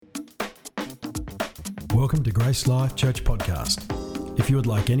Welcome to Grace Life Church Podcast. If you would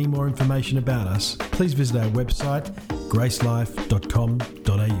like any more information about us, please visit our website,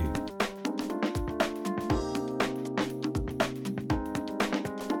 gracelife.com.au.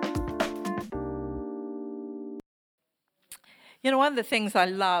 You know, one of the things I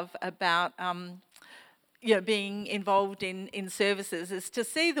love about being involved in services is to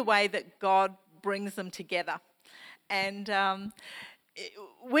see the way that God brings them together. And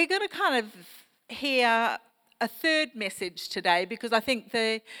we're going to kind of hear a third message today, because I think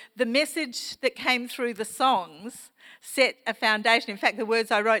the message that came through the songs set a foundation. In fact, the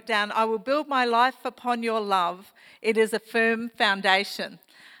words I wrote down, "I will build my life upon your love. It is a firm foundation."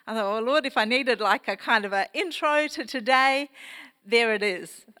 I thought, well, Lord, if I needed like a kind of an intro to today, there it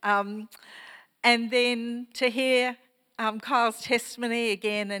is. And then to hear Kyle's testimony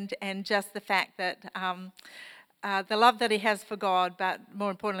again, and just the fact that the love that he has for God, but more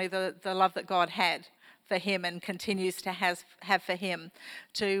importantly, the love that God had for him and continues to have for him,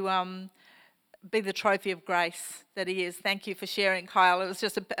 to be the trophy of grace that he is. Thank you for sharing, Kyle. It was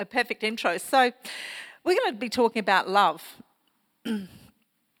just a perfect intro. So we're going to be talking about love.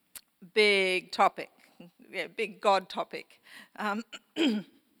 Big topic, big God topic. There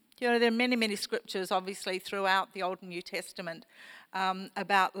are many, many scriptures, obviously, throughout the Old and New Testament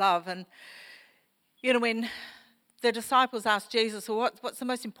about love. And, when the disciples asked Jesus, well, what's the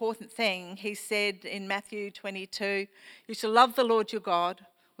most important thing? He said in Matthew 22, "You shall love the Lord your God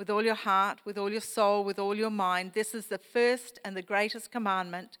with all your heart, with all your soul, with all your mind. This is the first and the greatest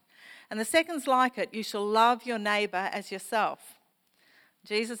commandment. And the second's like it, you shall love your neighbour as yourself."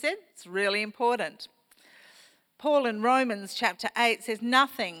 Jesus said it's really important. Paul in Romans chapter 8 says,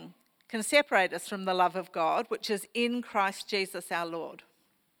 "Nothing can separate us from the love of God, which is in Christ Jesus our Lord."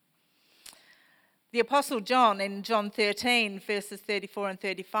 The Apostle John in John 13, verses 34 and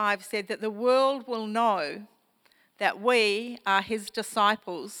 35 said that the world will know that we are his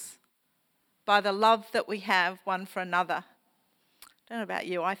disciples by the love that we have one for another. I don't know about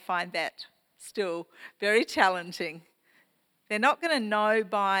you, I find that still very challenging. They're not going to know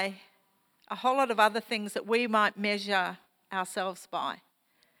by a whole lot of other things that we might measure ourselves by.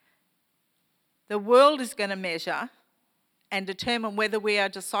 The world is going to measure and determine whether we are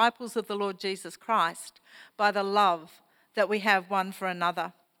disciples of the Lord Jesus Christ by the love that we have one for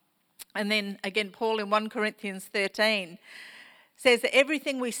another. And then again, Paul in 1 Corinthians 13 says that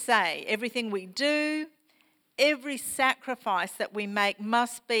everything we say, everything we do, every sacrifice that we make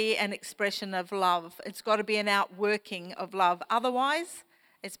must be an expression of love. It's got to be an outworking of love. Otherwise,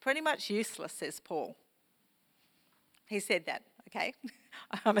 it's pretty much useless, says Paul. He said that, okay?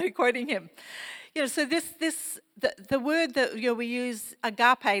 I'm only quoting him. So the word that we use,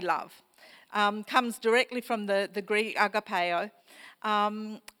 agape love, comes directly from the Greek agapeo,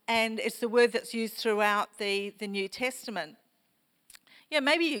 and it's the word that's used throughout the New Testament.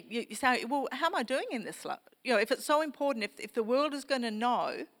 Maybe you say, well, how am I doing in this love? If it's so important, if the world is going to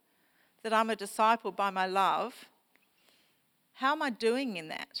know that I'm a disciple by my love, how am I doing in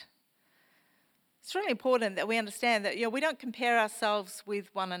that? It's really important that we understand that we don't compare ourselves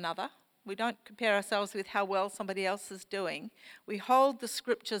with one another. We don't compare ourselves with how well somebody else is doing. We hold the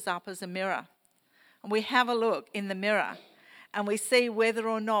scriptures up as a mirror, and we have a look in the mirror, and we see whether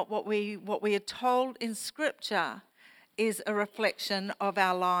or not what we are told in scripture is a reflection of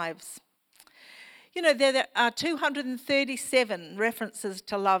our lives. There are 237 references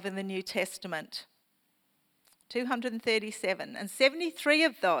to love in the New Testament. 237, and 73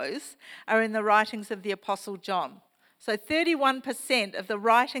 of those are in the writings of the Apostle John. So 31% of the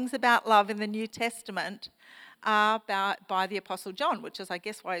writings about love in the New Testament are by the Apostle John, which is, I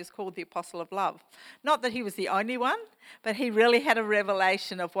guess, why he's called the Apostle of Love. Not that he was the only one, but he really had a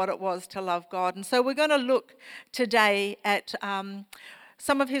revelation of what it was to love God. And so we're going to look today at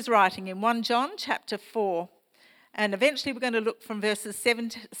some of his writing in 1 John chapter 4. And eventually we're going to look from verses 7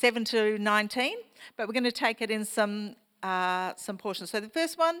 to 19, but we're going to take it in some portions. So the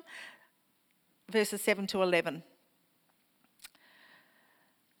first one, verses 7 to 11.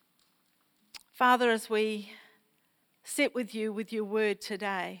 Father, as we sit with you with your word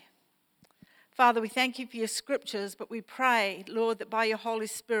today, Father, we thank you for your scriptures, but we pray, Lord, that by your Holy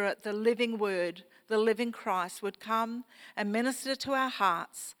Spirit, the living word, the living Christ would come and minister to our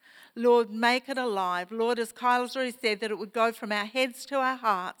hearts. Lord, make it alive. Lord, as Kyle's already said, that it would go from our heads to our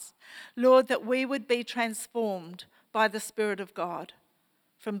hearts. Lord, that we would be transformed by the Spirit of God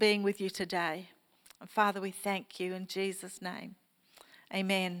from being with you today. And Father, we thank you in Jesus' name.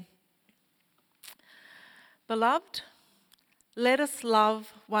 Amen. Beloved, let us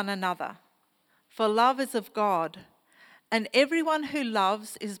love one another, for love is of God, and everyone who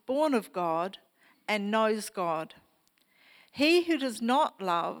loves is born of God and knows God. He who does not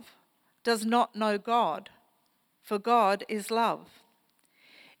love does not know God, for God is love.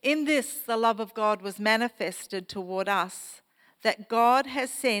 In this, the love of God was manifested toward us, that God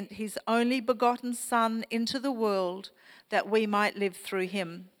has sent his only begotten Son into the world that we might live through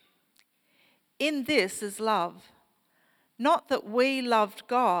him. In this is love, not that we loved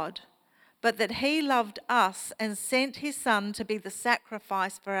God, but that he loved us and sent his Son to be the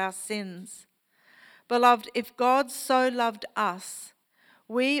sacrifice for our sins. Beloved, if God so loved us,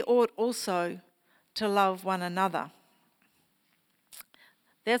 we ought also to love one another.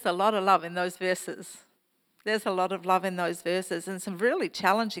 There's a lot of love in those verses. There's a lot of love in those verses and some really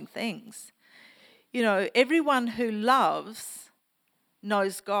challenging things. You know, everyone who loves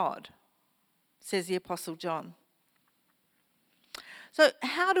knows God, says the Apostle John. So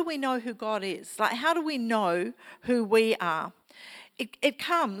how do we know who God is? Like, how do we know who we are? It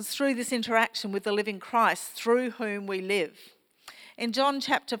comes through this interaction with the living Christ, through whom we live. In John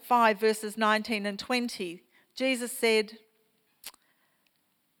chapter 5, verses 19 and 20, Jesus said,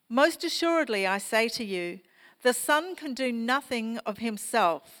 "Most assuredly I say to you, the Son can do nothing of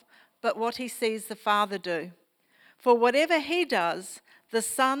himself but what he sees the Father do. For whatever he does, the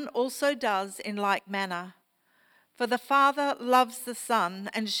Son also does in like manner. For the Father loves the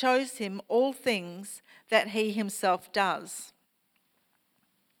Son and shows him all things that he himself does."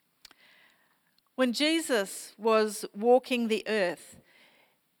 When Jesus was walking the earth,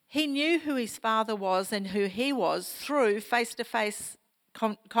 he knew who his Father was and who he was through face-to-face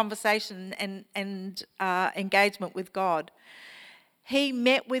conversation and engagement with God. He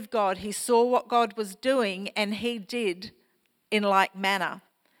met with God, he saw what God was doing, and he did in like manner.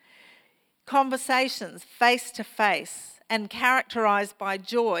 Conversations face-to-face and characterised by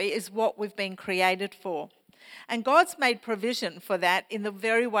joy is what we've been created for. And God's made provision for that in the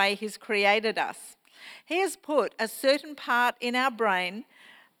very way he's created us. He has put a certain part in our brain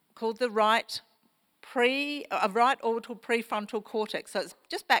called the right orbital prefrontal cortex. So it's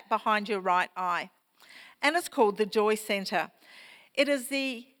just back behind your right eye. And it's called the joy centre. It is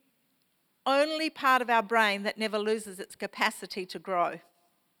the only part of our brain that never loses its capacity to grow.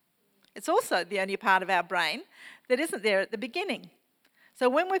 It's also the only part of our brain that isn't there at the beginning. So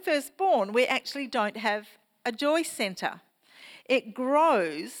when we're first born, we actually don't have a joy centre. It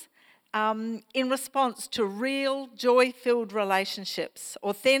grows in response to real joy-filled relationships,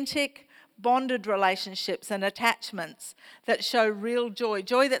 authentic, bonded relationships and attachments that show real joy,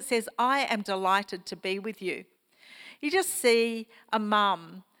 joy that says, "I am delighted to be with you." You just see a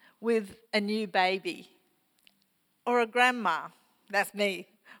mum with a new baby, or a grandma, that's me,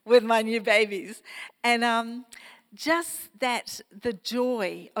 with my new babies, and just that, the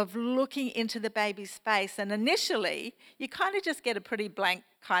joy of looking into the baby's face, and initially you kind of just get a pretty blank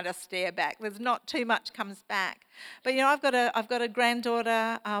kind of stare back. There's not too much comes back, but you know, I've got a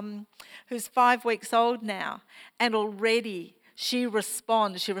granddaughter who's 5 weeks old now, and already she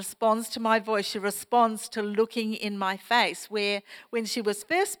responds to my voice, she responds to looking in my face, where when she was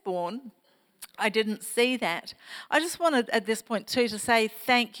first born, I didn't see that. I just wanted at this point too to say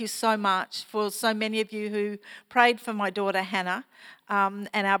thank you so much for so many of you who prayed for my daughter Hannah and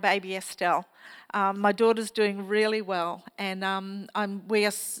our baby Estelle. My daughter's doing really well, and we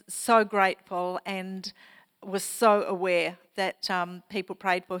are so grateful and were so aware that people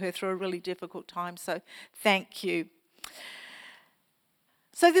prayed for her through a really difficult time. So thank you.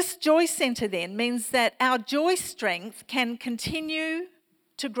 So this joy centre then means that our joy strength can continue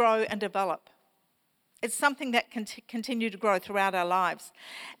to grow and develop. It's something that can continue to grow throughout our lives.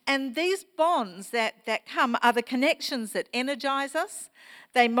 And these bonds that come are the connections that energise us,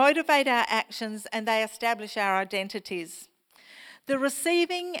 they motivate our actions, and they establish our identities. The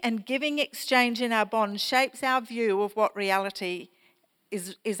receiving and giving exchange in our bond shapes our view of what reality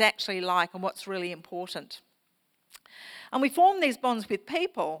is actually like and what's really important. And we form these bonds with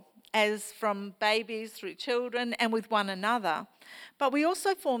people, as from babies through children, and with one another. But we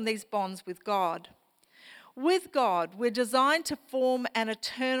also form these bonds with God. With God, we're designed to form an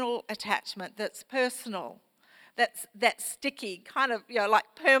eternal attachment that's personal, that's sticky, kind of,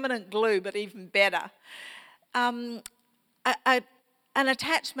 like permanent glue, but even better. An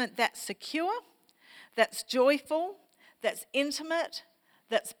attachment that's secure, that's joyful, that's intimate,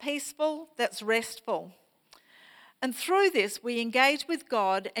 that's peaceful, that's restful. And through this, we engage with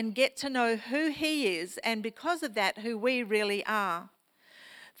God and get to know who He is, and because of that, who we really are.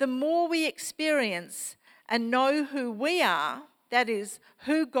 The more we experience and know who we are, that is,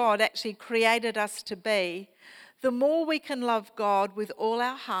 who God actually created us to be, the more we can love God with all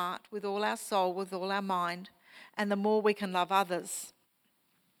our heart, with all our soul, with all our mind, and the more we can love others.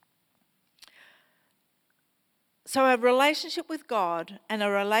 So a relationship with God and a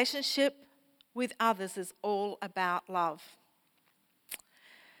relationship with others is all about love.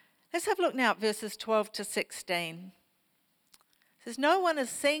 Let's have a look now at verses 12 to 16. It says, "No one has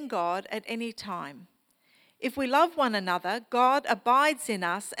seen God at any time. If we love one another, God abides in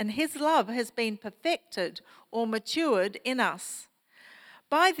us, and his love has been perfected or matured in us.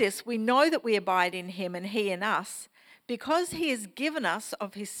 By this we know that we abide in him and he in us, because he has given us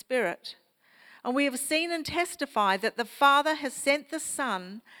of his Spirit. And we have seen and testify that the Father has sent the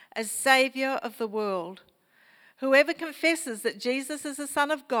Son as Saviour of the world. Whoever confesses that Jesus is the Son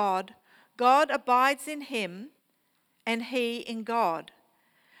of God, God abides in him and he in God.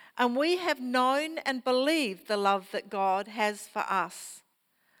 And we have known and believed the love that God has for us.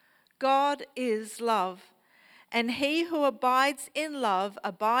 God is love, and he who abides in love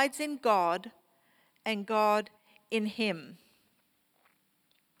abides in God, and God in him."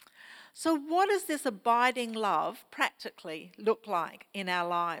 So what does this abiding love practically look like in our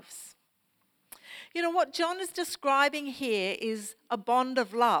lives? You know, what John is describing here is a bond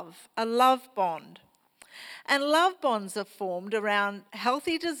of love, a love bond. And love bonds are formed around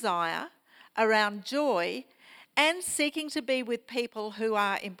healthy desire, around joy, and seeking to be with people who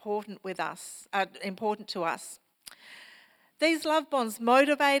are important to us. These love bonds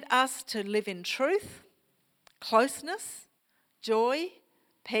motivate us to live in truth, closeness, joy,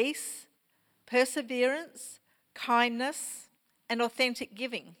 peace, perseverance, kindness, and authentic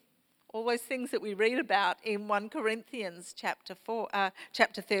giving. All those things that we read about in 1 Corinthians chapter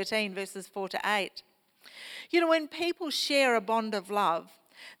 13, verses 4 to 8. You know, when people share a bond of love,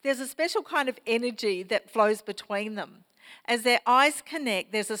 there's a special kind of energy that flows between them. As their eyes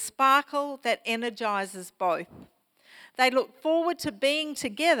connect, there's a sparkle that energizes both. They look forward to being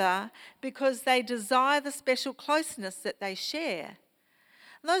together because they desire the special closeness that they share.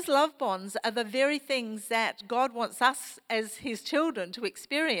 And those love bonds are the very things that God wants us as his children to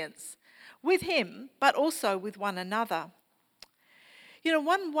experience with him, but also with one another. You know,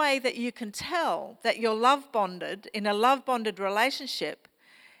 one way that you can tell that you're love bonded in a love bonded relationship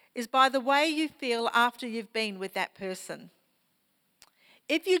is by the way you feel after you've been with that person.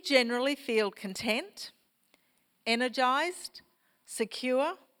 If you generally feel content, energized,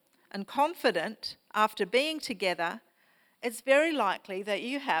 secure, and confident after being together, it's very likely that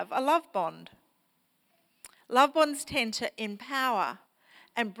you have a love bond. Love bonds tend to empower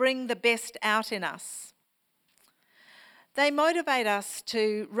and bring the best out in us. They motivate us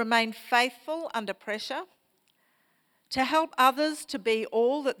to remain faithful under pressure, to help others to be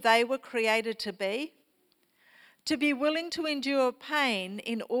all that they were created to be willing to endure pain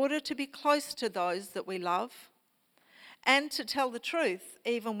in order to be close to those that we love, and to tell the truth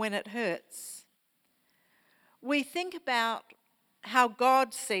even when it hurts. We think about how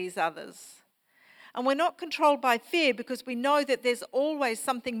God sees others, and we're not controlled by fear because we know that there's always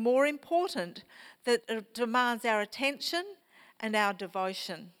something more important that demands our attention and our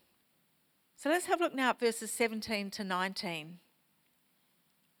devotion. So let's have a look now at verses 17 to 19.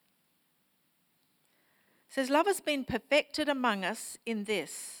 It says, "Love has been perfected among us in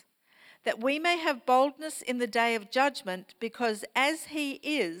this, that we may have boldness in the day of judgment, because as he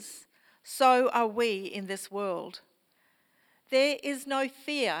is, so are we in this world. There is no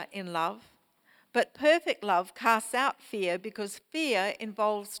fear in love, but perfect love casts out fear, because fear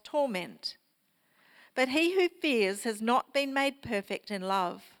involves torment. But he who fears has not been made perfect in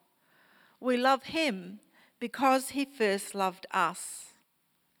love. We love him because he first loved us."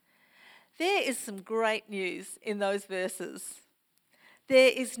 There is some great news in those verses. There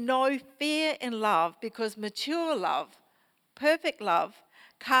is no fear in love because mature love, perfect love,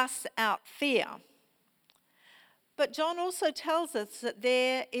 casts out fear. But John also tells us that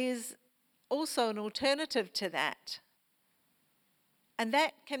there is also an alternative to that. And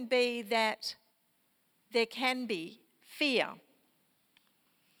that can be that there can be fear.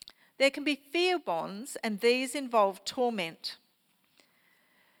 There can be fear bonds, and these involve torment.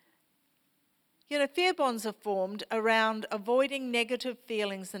 You know, fear bonds are formed around avoiding negative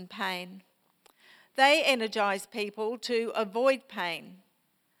feelings and pain. They energize people to avoid pain.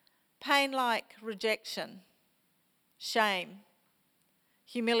 Pain like rejection, shame,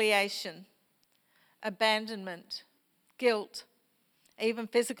 humiliation, abandonment, guilt, even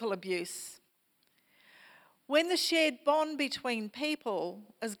physical abuse. When the shared bond between people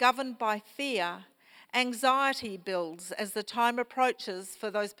is governed by fear, anxiety builds as the time approaches for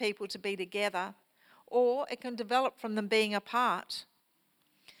those people to be together, or it can develop from them being apart.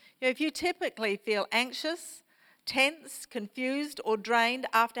 You know, if you typically feel anxious, tense, confused, or drained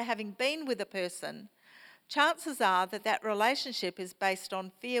after having been with a person, chances are that that relationship is based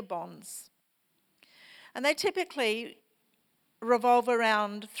on fear bonds. And they typically revolve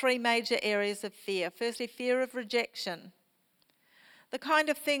around three major areas of fear. Firstly, fear of rejection. The kind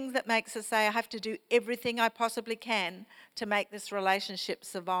of thing that makes us say, I have to do everything I possibly can to make this relationship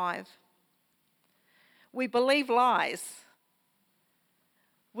survive. We believe lies.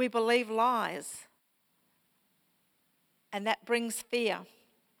 We believe lies. And that brings fear.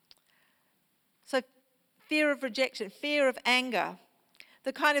 So fear of rejection, fear of anger,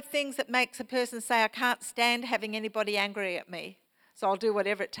 the kind of things that makes a person say, I can't stand having anybody angry at me, so I'll do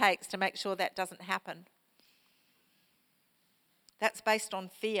whatever it takes to make sure that doesn't happen. That's based on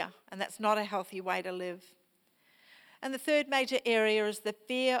fear, and that's not a healthy way to live. And the third major area is the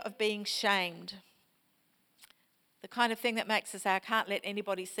fear of being shamed. The kind of thing that makes us say, I can't let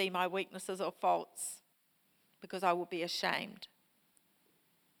anybody see my weaknesses or faults because I will be ashamed.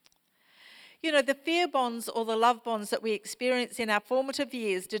 You know, the fear bonds or the love bonds that we experience in our formative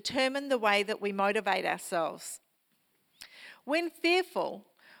years determine the way that we motivate ourselves. When fearful,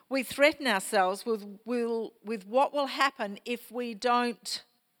 we threaten ourselves with what will happen if we don't,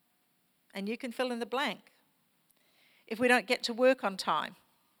 and you can fill in the blank, if we don't get to work on time,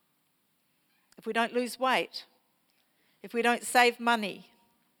 if we don't lose weight, if we don't save money,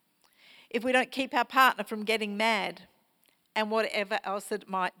 if we don't keep our partner from getting mad, and whatever else it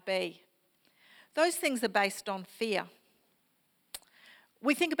might be. Those things are based on fear.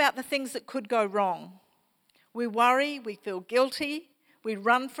 We think about the things that could go wrong. We worry, we feel guilty, we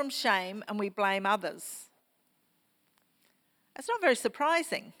run from shame, and we blame others. That's not very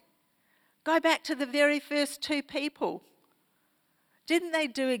surprising. Go back to the very first two people. Didn't they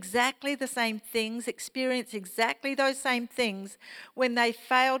do exactly the same things, experience exactly those same things when they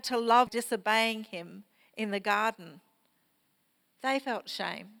failed to love disobeying him in the garden? They felt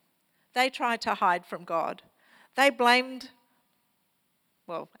shame. They tried to hide from God. They blamed,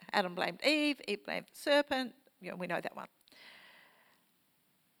 well, Adam blamed Eve blamed the serpent. We know that one.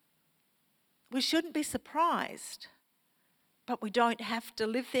 We shouldn't be surprised, but we don't have to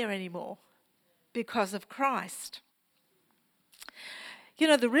live there anymore because of Christ. You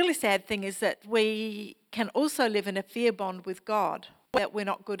know, the really sad thing is that we can also live in a fear bond with God, that we're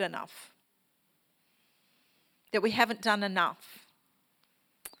not good enough, that we haven't done enough,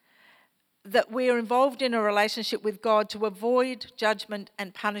 that we're involved in a relationship with God to avoid judgment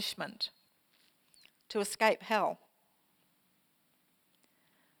and punishment, to escape hell.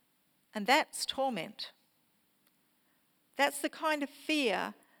 And that's torment. That's the kind of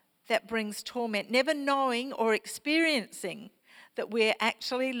fear that brings torment, never knowing or experiencing that we're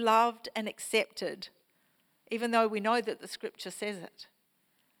actually loved and accepted, even though we know that the scripture says it.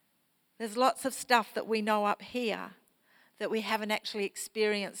 There's lots of stuff that we know up here that we haven't actually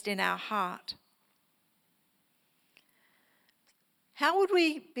experienced in our heart. How would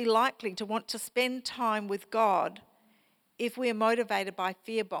we be likely to want to spend time with God if we are motivated by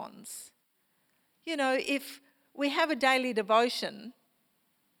fear bonds? You know, if we have a daily devotion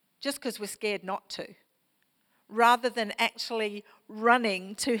just because we're scared not to, rather than actually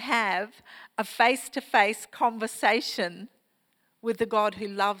running to have a face-to-face conversation with the God who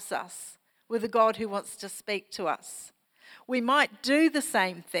loves us, with the God who wants to speak to us. We might do the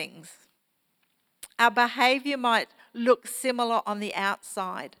same things. Our behaviour might look similar on the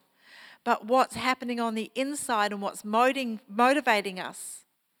outside, but what's happening on the inside and what's motivating us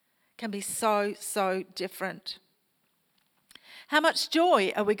can be so, so different. How much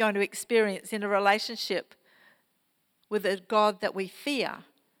joy are we going to experience in a relationship with a God that we fear?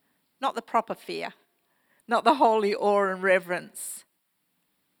 Not the proper fear, not the holy awe and reverence.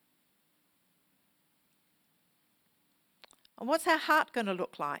 And what's our heart going to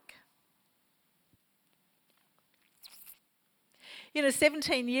look like?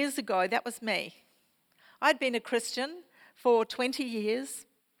 17 years ago, that was me. I'd been a Christian for 20 years.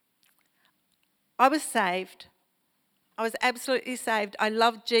 I was saved. I was absolutely saved. I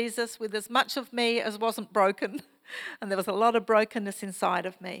loved Jesus with as much of me as wasn't broken. And there was a lot of brokenness inside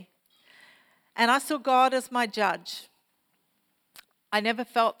of me. And I saw God as my judge. I never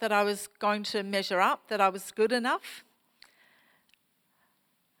felt that I was going to measure up, that I was good enough.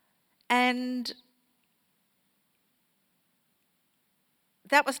 And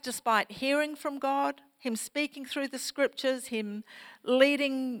that was despite hearing from God, him speaking through the scriptures, him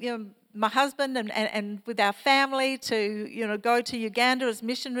leading my husband and with our family to go to Uganda as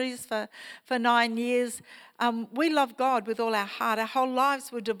missionaries for 9 years. We loved God with all our heart. Our whole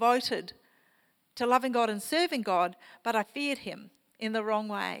lives were devoted to loving God and serving God, but I feared him in the wrong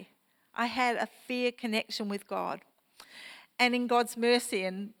way. I had a fear connection with God. And in God's mercy,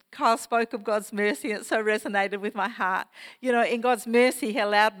 and Kyle spoke of God's mercy, it so resonated with my heart. In God's mercy, he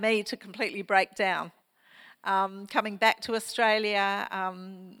allowed me to completely break down coming back to Australia,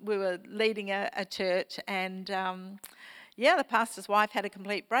 we were leading a church, and the pastor's wife had a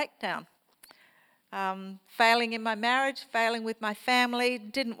complete breakdown. Failing in my marriage, failing with my family,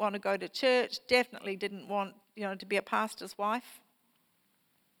 didn't want to go to church, definitely didn't want, to be a pastor's wife.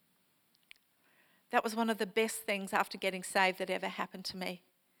 That was one of the best things after getting saved that ever happened to me.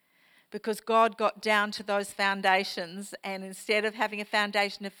 Because God got down to those foundations, and instead of having a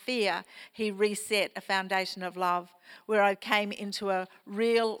foundation of fear, he reset a foundation of love, where I came into a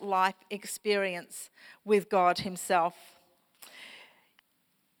real life experience with God himself.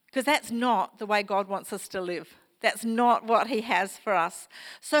 Because that's not the way God wants us to live. That's not what he has for us.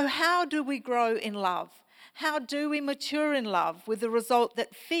 So how do we grow in love? How do we mature in love, with the result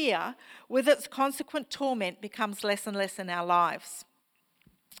that fear, with its consequent torment, becomes less and less in our lives?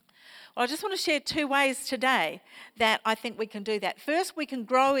 Well, I just want to share 2 ways today that I think we can do that. First, we can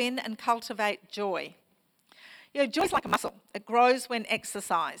grow in and cultivate joy. Joy is like a muscle. It grows when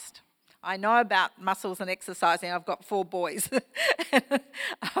exercised. I know about muscles and exercising. I've got 4 boys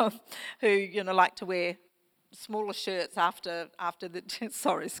who, like to wear smaller shirts after the...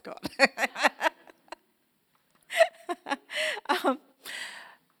 Sorry, Scott.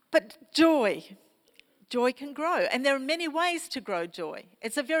 But joy can grow, and there are many ways to grow joy.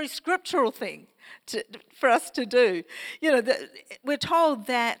 It's a very scriptural thing for us to do. We're told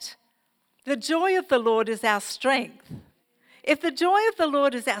that the joy of the Lord is our strength. If the joy of the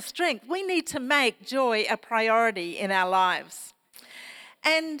Lord is our strength, we need to make joy a priority in our lives.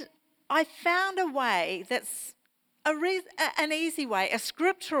 And I found a way that's an easy way, a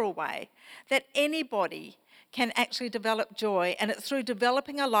scriptural way, that anybody can actually develop joy, and it's through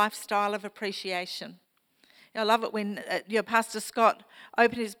developing a lifestyle of appreciation. I love it when Pastor Scott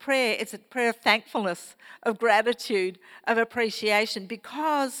opened his prayer. It's a prayer of thankfulness, of gratitude, of appreciation,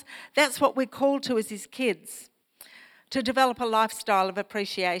 because that's what we're called to as his kids, to develop a lifestyle of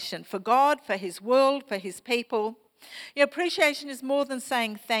appreciation for God, for his world, for his people. Appreciation is more than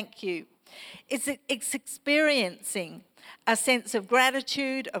saying thank you. It's experiencing a sense of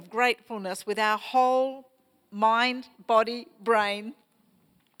gratitude, of gratefulness with our whole mind, body, brain,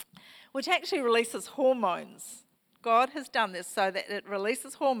 which actually releases hormones. God has done this so that it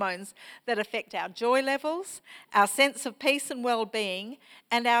releases hormones that affect our joy levels, our sense of peace and well-being,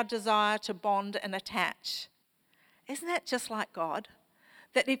 and our desire to bond and attach. Isn't that just like God?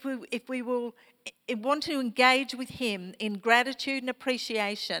 That if we will want to engage with him in gratitude and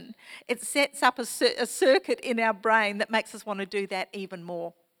appreciation, it sets up a circuit in our brain that makes us want to do that even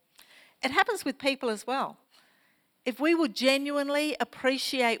more. It happens with people as well. If we will genuinely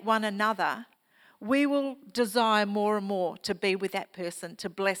appreciate one another, we will desire more and more to be with that person, to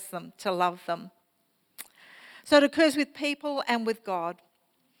bless them, to love them. So it occurs with people and with God.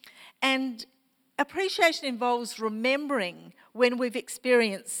 And appreciation involves remembering when we've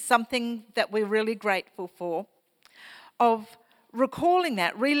experienced something that we're really grateful for, of recalling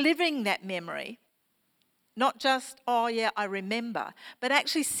that, reliving that memory. Not just, oh yeah, I remember, but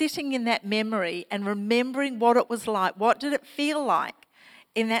actually sitting in that memory and remembering what it was like. What did it feel like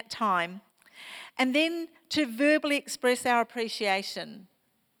in that time? And then to verbally express our appreciation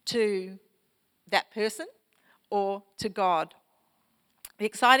to that person or to God. The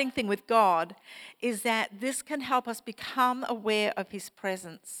exciting thing with God is that this can help us become aware of his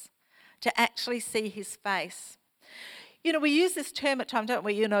presence, to actually see his face. We use this term at times, don't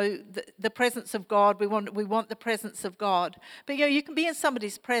we? The presence of God. We want the presence of God. But, you can be in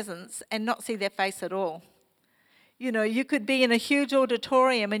somebody's presence and not see their face at all. You could be in a huge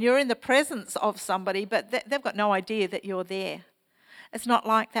auditorium and you're in the presence of somebody, but they've got no idea that you're there. It's not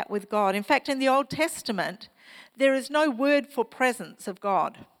like that with God. In fact, in the Old Testament, there is no word for presence of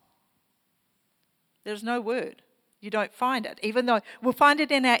God. There's no word. You don't find it, even though we'll find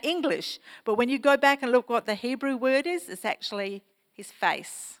it in our English. But when you go back and look what the Hebrew word is, it's actually his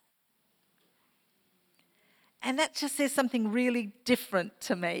face. And that just says something really different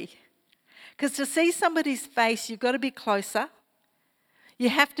to me. Because to see somebody's face, you've got to be closer. You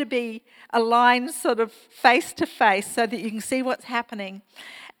have to be aligned sort of face to face so that you can see what's happening.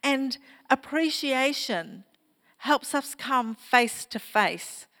 And appreciation helps us come face to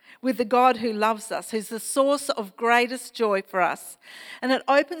face with the God who loves us, who's the source of greatest joy for us. And it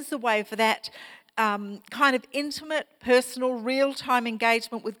opens the way for that kind of intimate, personal, real-time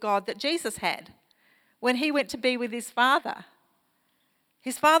engagement with God that Jesus had when he went to be with his Father.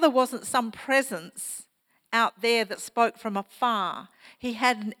 His Father wasn't some presence out there that spoke from afar. He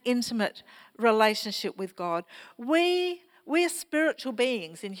had an intimate relationship with God. We are spiritual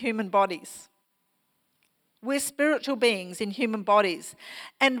beings in human bodies. We're spiritual beings in human bodies.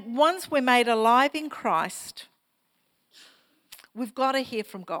 And once we're made alive in Christ, we've got to hear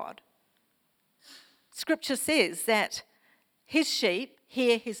from God. Scripture says that his sheep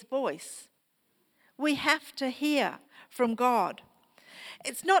hear his voice. We have to hear from God.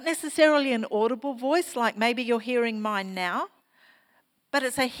 It's not necessarily an audible voice like maybe you're hearing mine now, but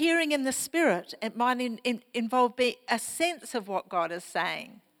it's a hearing in the Spirit. It might involve a sense of what God is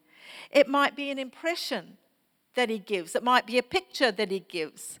saying. It might be an impression that he gives. It might be a picture that he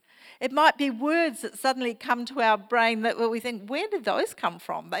gives. It might be words that suddenly come to our brain that we think, where did those come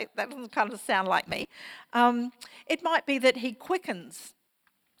from? That doesn't kind of sound like me. It might be that he quickens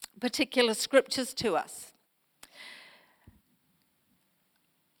particular scriptures to us.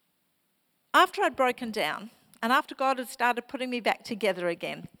 After I'd broken down, and after God had started putting me back together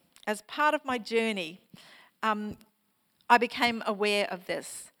again, as part of my journey, I became aware of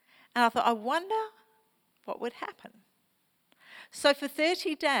this. And I thought, I wonder what would happen. So for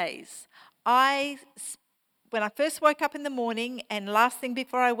 30 days, when I first woke up in the morning and last thing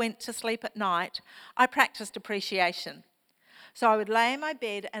before I went to sleep at night, I practiced appreciation. So I would lay in my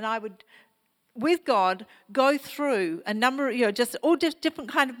bed and I would, with God, go through a number of, just all different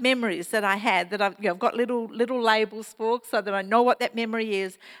kind of memories that I had that I've got little labels for so that I know what that memory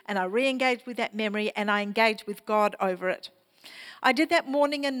is, and I re-engage with that memory and I engage with God over it. I did that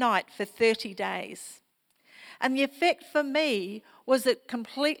morning and night for 30 days. And the effect for me was it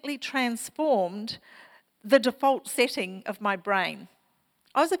completely transformed the default setting of my brain.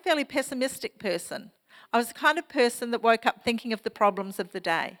 I was a fairly pessimistic person. I was the kind of person that woke up thinking of the problems of the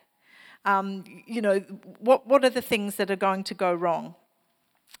day. What are the things that are going to go wrong?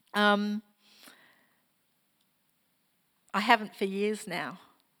 I haven't for years now.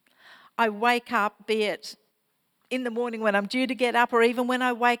 I wake up, be it in the morning when I'm due to get up, or even when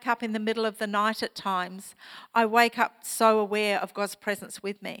I wake up in the middle of the night at times, I wake up so aware of God's presence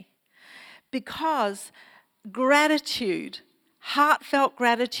with me. Because gratitude, heartfelt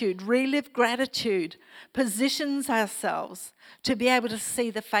gratitude, relived gratitude, positions ourselves to be able to see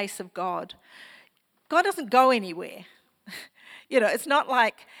the face of God. God doesn't go anywhere. It's not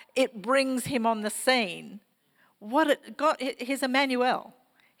like it brings him on the scene. He's Emmanuel.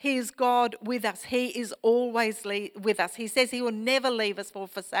 He is God with us. He is always with us. He says he will never leave us or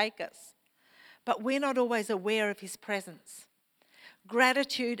forsake us. But we're not always aware of his presence.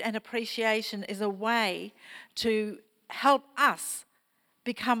 Gratitude and appreciation is a way to help us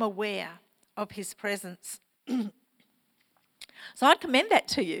become aware of his presence. So I'd commend that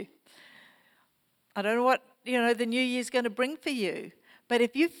to you. I don't know what the new year's going to bring for you, but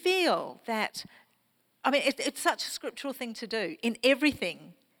if you feel that, it's such a scriptural thing to do. In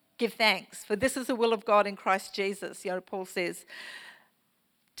everything, give thanks, for this is the will of God in Christ Jesus. Paul says,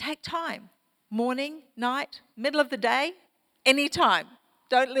 take time, morning, night, middle of the day, anytime,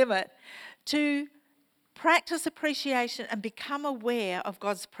 don't limit, to practice appreciation and become aware of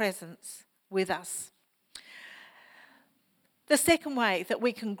God's presence with us. The second way that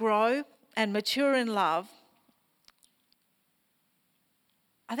we can grow and mature in love,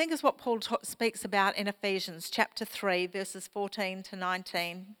 I think, is what Paul speaks about in Ephesians chapter 3, verses 14 to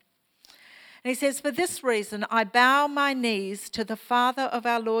 19. And he says, for this reason I bow my knees to the Father of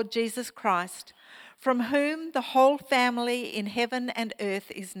our Lord Jesus Christ, from whom the whole family in heaven and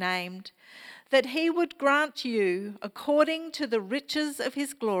earth is named, that he would grant you, according to the riches of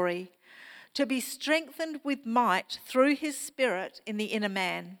his glory, to be strengthened with might through his Spirit in the inner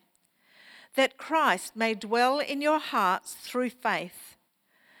man, that Christ may dwell in your hearts through faith,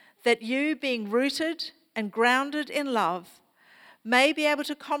 that you, being rooted and grounded in love, may be able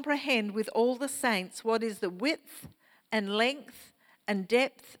to comprehend with all the saints what is the width and length and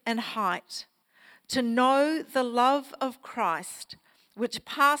depth and height, to know the love of Christ, which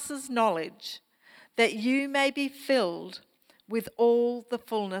passes knowledge, that you may be filled with all the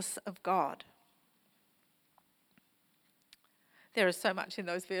fullness of God. There is so much in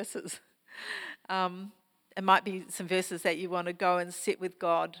those verses. It might be some verses that you want to go and sit with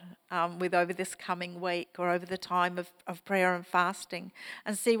God with over this coming week or over the time of prayer and fasting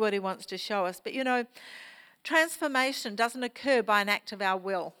and see what he wants to show us. But transformation doesn't occur by an act of our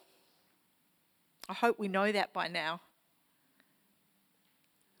will. I hope we know that by now.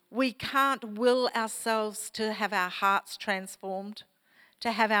 We can't will ourselves to have our hearts transformed,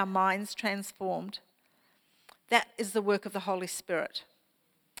 to have our minds transformed. That is the work of the Holy Spirit.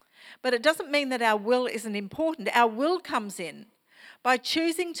 But it doesn't mean that our will isn't important. Our will comes in by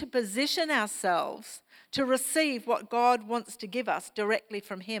choosing to position ourselves to receive what God wants to give us directly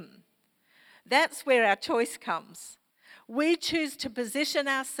from him. That's where our choice comes. We choose to position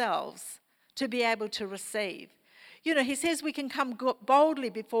ourselves to be able to receive. You know, he says we can come boldly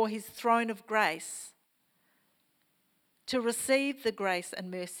before his throne of grace to receive the grace and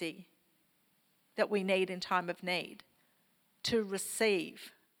mercy that we need in time of need. To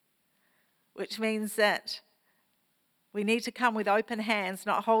receive, which means that we need to come with open hands,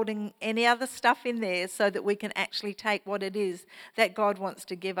 not holding any other stuff in there, so that we can actually take what it is that God wants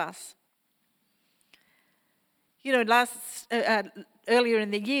to give us. You know, earlier in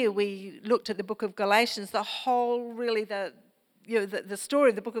the year, we looked at the book of Galatians. The whole, really, the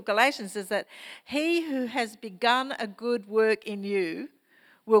story of the book of Galatians is that he who has begun a good work in you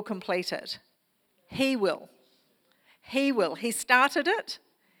will complete it. He will. He will. He started it.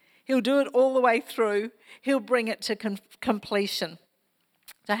 He'll do it all the way through. He'll bring it to completion.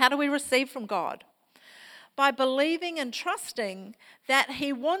 So how do we receive from God? By believing and trusting that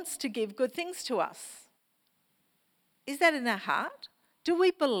he wants to give good things to us. Is that in our heart? Do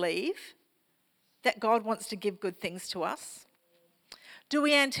we believe that God wants to give good things to us? Do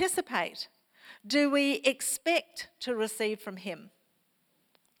we anticipate? Do we expect to receive from him?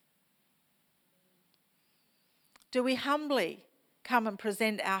 Do we humbly come and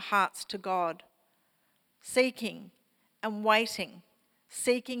present our hearts to God, seeking and waiting,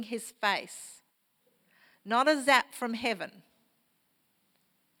 seeking his face? Not a zap from heaven,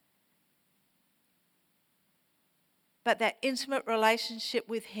 but that intimate relationship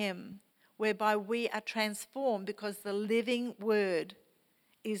with him whereby we are transformed because the living word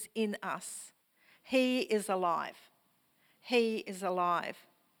is in us. He is alive. He is alive.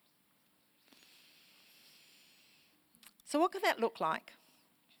 So what could that look like?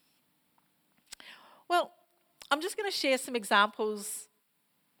 Well, I'm just going to share some examples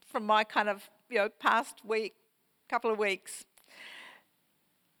from my kind of, past week, couple of weeks.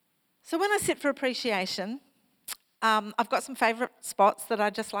 So when I sit for appreciation, I've got some favourite spots that I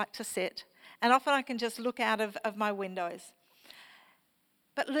just like to sit, and often I can just look out of my windows.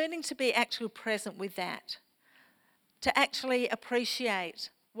 But learning to be actually present with that, to actually appreciate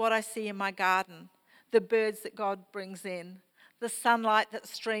what I see in my garden, the birds that God brings in, the sunlight that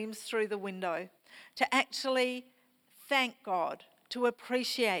streams through the window, to actually thank God, to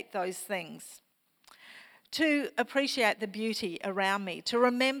appreciate those things, to appreciate the beauty around me, to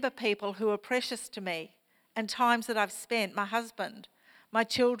remember people who are precious to me and times that I've spent, my husband, my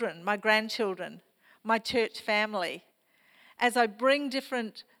children, my grandchildren, my church family. As I bring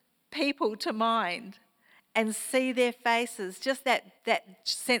different people to mind and see their faces, just that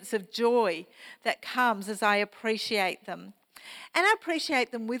sense of joy that comes as I appreciate them. And I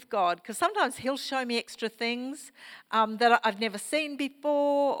appreciate them with God, because sometimes he'll show me extra things that I've never seen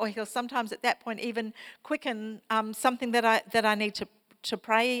before, or he'll sometimes at that point even quicken something that I need to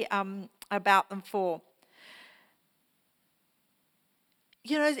pray about them for.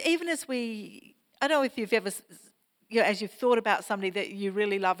 You know, even as I don't know if you've ever, as you've thought about somebody that you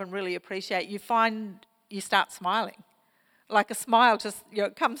really love and really appreciate, you find you start smiling. Like a smile just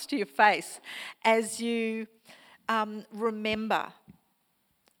comes to your face as you remember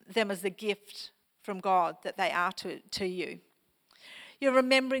them as the gift from God that they are to you. You're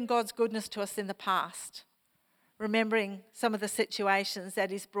remembering God's goodness to us in the past, remembering some of the situations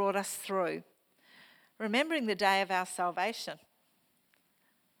that he's brought us through, remembering the day of our salvation.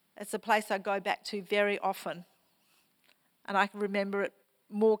 It's a place I go back to very often, and I can remember it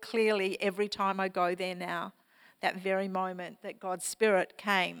more clearly every time I go there now, that very moment that God's Spirit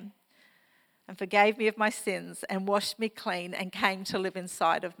came and forgave me of my sins and washed me clean and came to live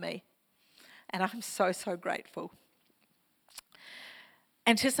inside of me. And I'm so, so grateful.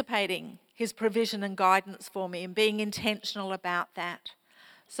 Anticipating his provision and guidance for me and being intentional about that.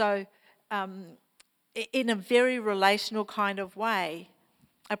 So in a very relational kind of way,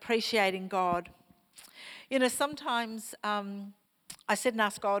 appreciating God. You know, sometimes I sit and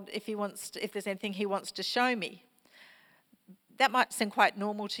ask God if there's anything he wants to show me. That might seem quite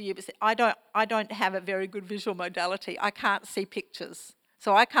normal to you, but I don't have a very good visual modality. I can't see pictures.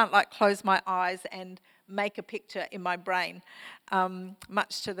 So I can't close my eyes and make a picture in my brain,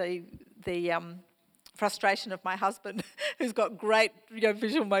 much to the frustration of my husband, who's got great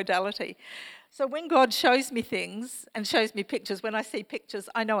visual modality. So when God shows me things and shows me pictures, when I see pictures,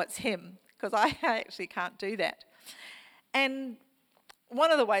 I know it's him, because I actually can't do that. And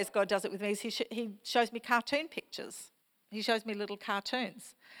one of the ways God does it with me is he shows me cartoon pictures. He shows me little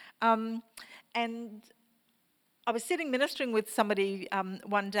cartoons. And I was sitting ministering with somebody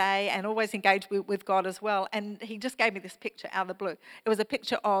one day, and always engaged with God as well, and he just gave me this picture out of the blue. It was a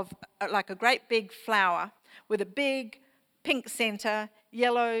picture of a great big flower with a big pink centre,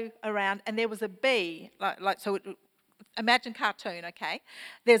 yellow around, and there was a bee, so imagine cartoon, okay?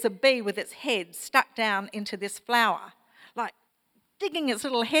 There's a bee with its head stuck down into this flower, like digging its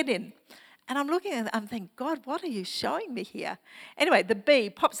little head in. And I'm looking at it, I'm thinking, God, what are you showing me here? Anyway, the bee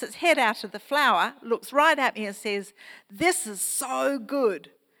pops its head out of the flower, looks right at me and says, this is so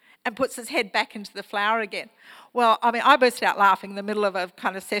good, and puts its head back into the flower again. Well, I mean, I burst out laughing in the middle of a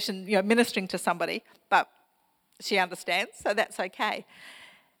kind of session, ministering to somebody, but she understands, so that's okay.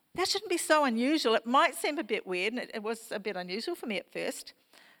 That shouldn't be so unusual. It might seem a bit weird, and it was a bit unusual for me at first,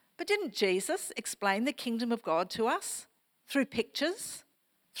 but didn't Jesus explain the kingdom of God to us through pictures,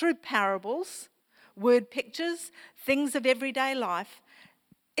 through parables, word pictures, things of everyday life?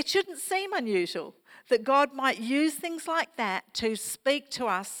 It shouldn't seem unusual that God might use things like that to speak to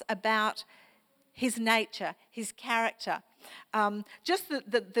us about his nature, his character. Just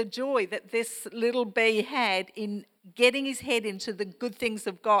the joy that this little bee had in getting his head into the good things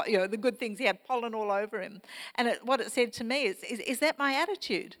of God, the good things. He had pollen all over him. And what it said to me is that my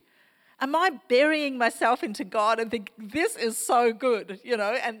attitude? Am I burying myself into God and think, this is so good,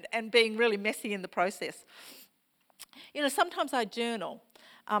 and being really messy in the process? Sometimes I journal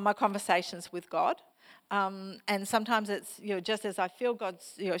my conversations with God. And sometimes it's, just as I feel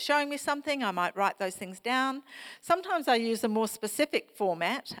God's, showing me something, I might write those things down. Sometimes I use a more specific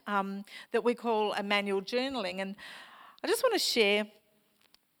format that we call a manual journaling. And I just want to share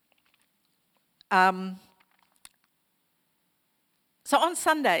so on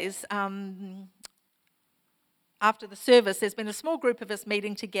Sundays, after the service, there's been a small group of us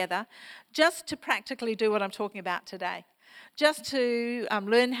meeting together just to practically do what I'm talking about today. Just to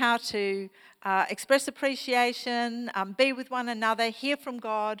learn how to express appreciation, be with one another, hear from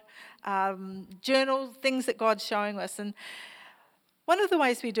God, journal things that God's showing us. And one of the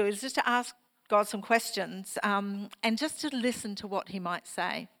ways we do it is just to ask God some questions and just to listen to what he might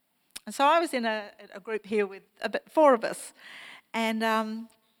say. And so I was in a group here with about 4 of us, and I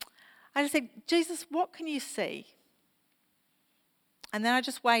just said, Jesus, what can you see? And then I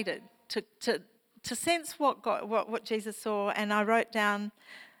just waited to sense what Jesus saw, and I wrote down,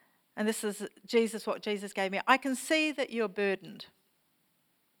 and this is what Jesus gave me. I can see that you're burdened.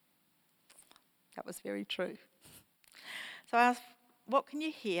 That was very true. So I asked, what can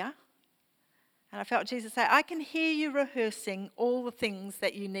you hear? And I felt Jesus say, I can hear you rehearsing all the things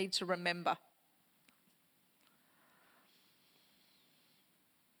that you need to remember.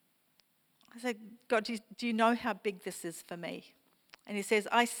 I said, God, do you know how big this is for me? And he says,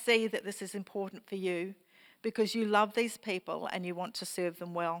 I see that this is important for you because you love these people and you want to serve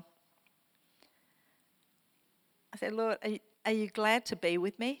them well. I said, Lord, are you glad to be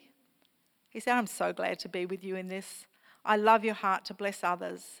with me? He said, I'm so glad to be with you in this. I love your heart to bless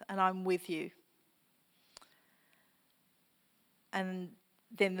others, and I'm with you. And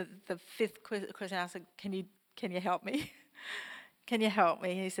then the 5th question, I said, can you help me? Can you help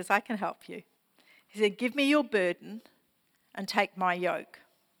me? And he says, I can help you. He said, give me your burden and take my yoke.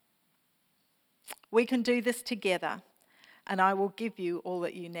 We can do this together, and I will give you all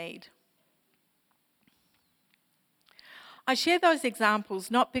that you need. I share those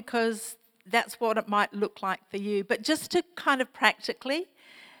examples not because that's what it might look like for you, but just to kind of practically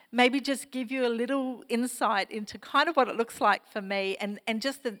maybe just give you a little insight into kind of what it looks like for me and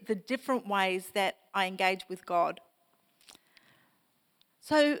just the different ways that I engage with God.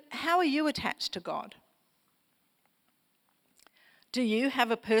 So how are you attached to God? Do you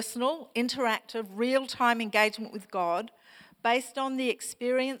have a personal, interactive, real-time engagement with God based on the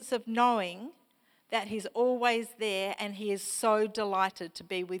experience of knowing that he's always there and he is so delighted to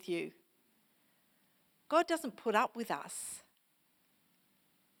be with you? God doesn't put up with us.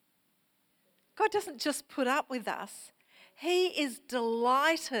 God doesn't just put up with us. He is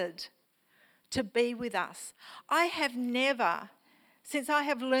delighted to be with us. I have never, since I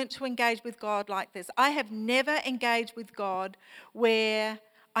have learnt to engage with God like this, I have never engaged with God where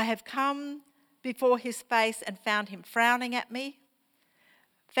I have come before his face and found him frowning at me,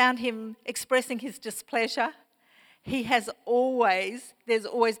 found him expressing his displeasure. There's always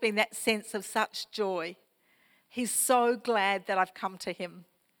been that sense of such joy. He's so glad that I've come to him.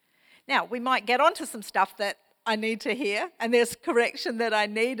 Now, we might get onto some stuff that I need to hear, and there's correction that I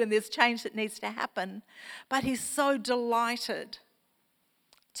need, and there's change that needs to happen, but he's so delighted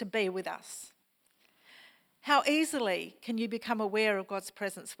to be with us. How easily can you become aware of God's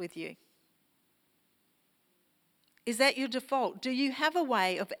presence with you? Is that your default? Do you have a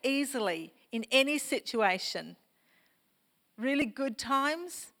way of easily, in any situation, really good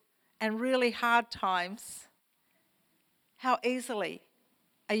times and really hard times, how easily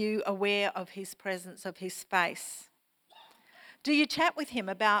are you aware of his presence, of his face? Do you chat with him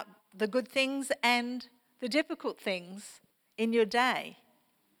about the good things and the difficult things in your day.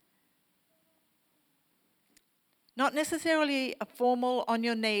 Not necessarily a formal on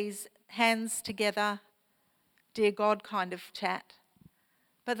your knees, hands together, dear God kind of chat,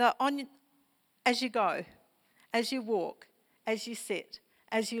 but as you go, as you walk, as you sit,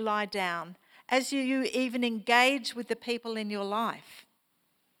 as you lie down, as you even engage with the people in your life.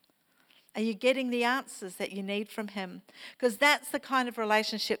 Are you getting the answers that you need from him? Because that's the kind of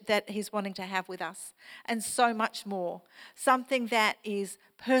relationship that he's wanting to have with us, and so much more. Something that is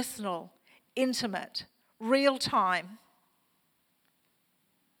personal, intimate, real time,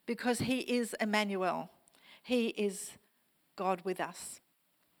 because he is Emmanuel. He is God with us.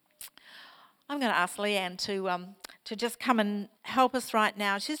 I'm going to ask Leanne to just come and help us right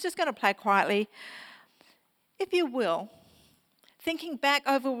now. She's just going to play quietly. If you will, thinking back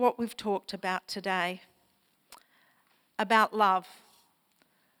over what we've talked about today, about love,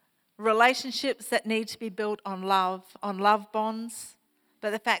 relationships that need to be built on love bonds,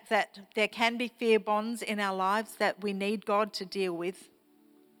 but the fact that there can be fear bonds in our lives that we need God to deal with.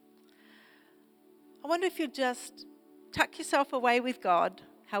 I wonder if you'd just tuck yourself away with God,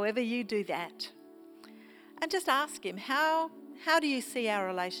 however you do that, and just ask him, how do you see our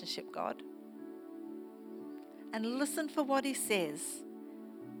relationship, God? And listen for what he says.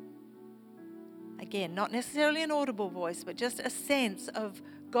 Again, not necessarily an audible voice, but just a sense of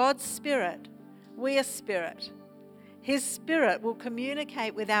God's Spirit. We are spirit. His Spirit will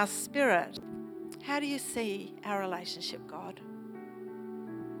communicate with our spirit. How do you see our relationship, God?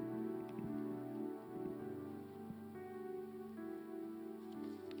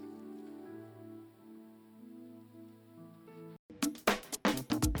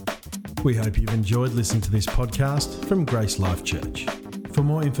 We hope you've enjoyed listening to this podcast from Grace Life Church. For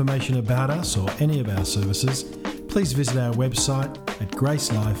more information about us or any of our services, please visit our website at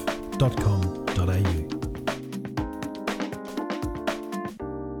gracelife.com.au.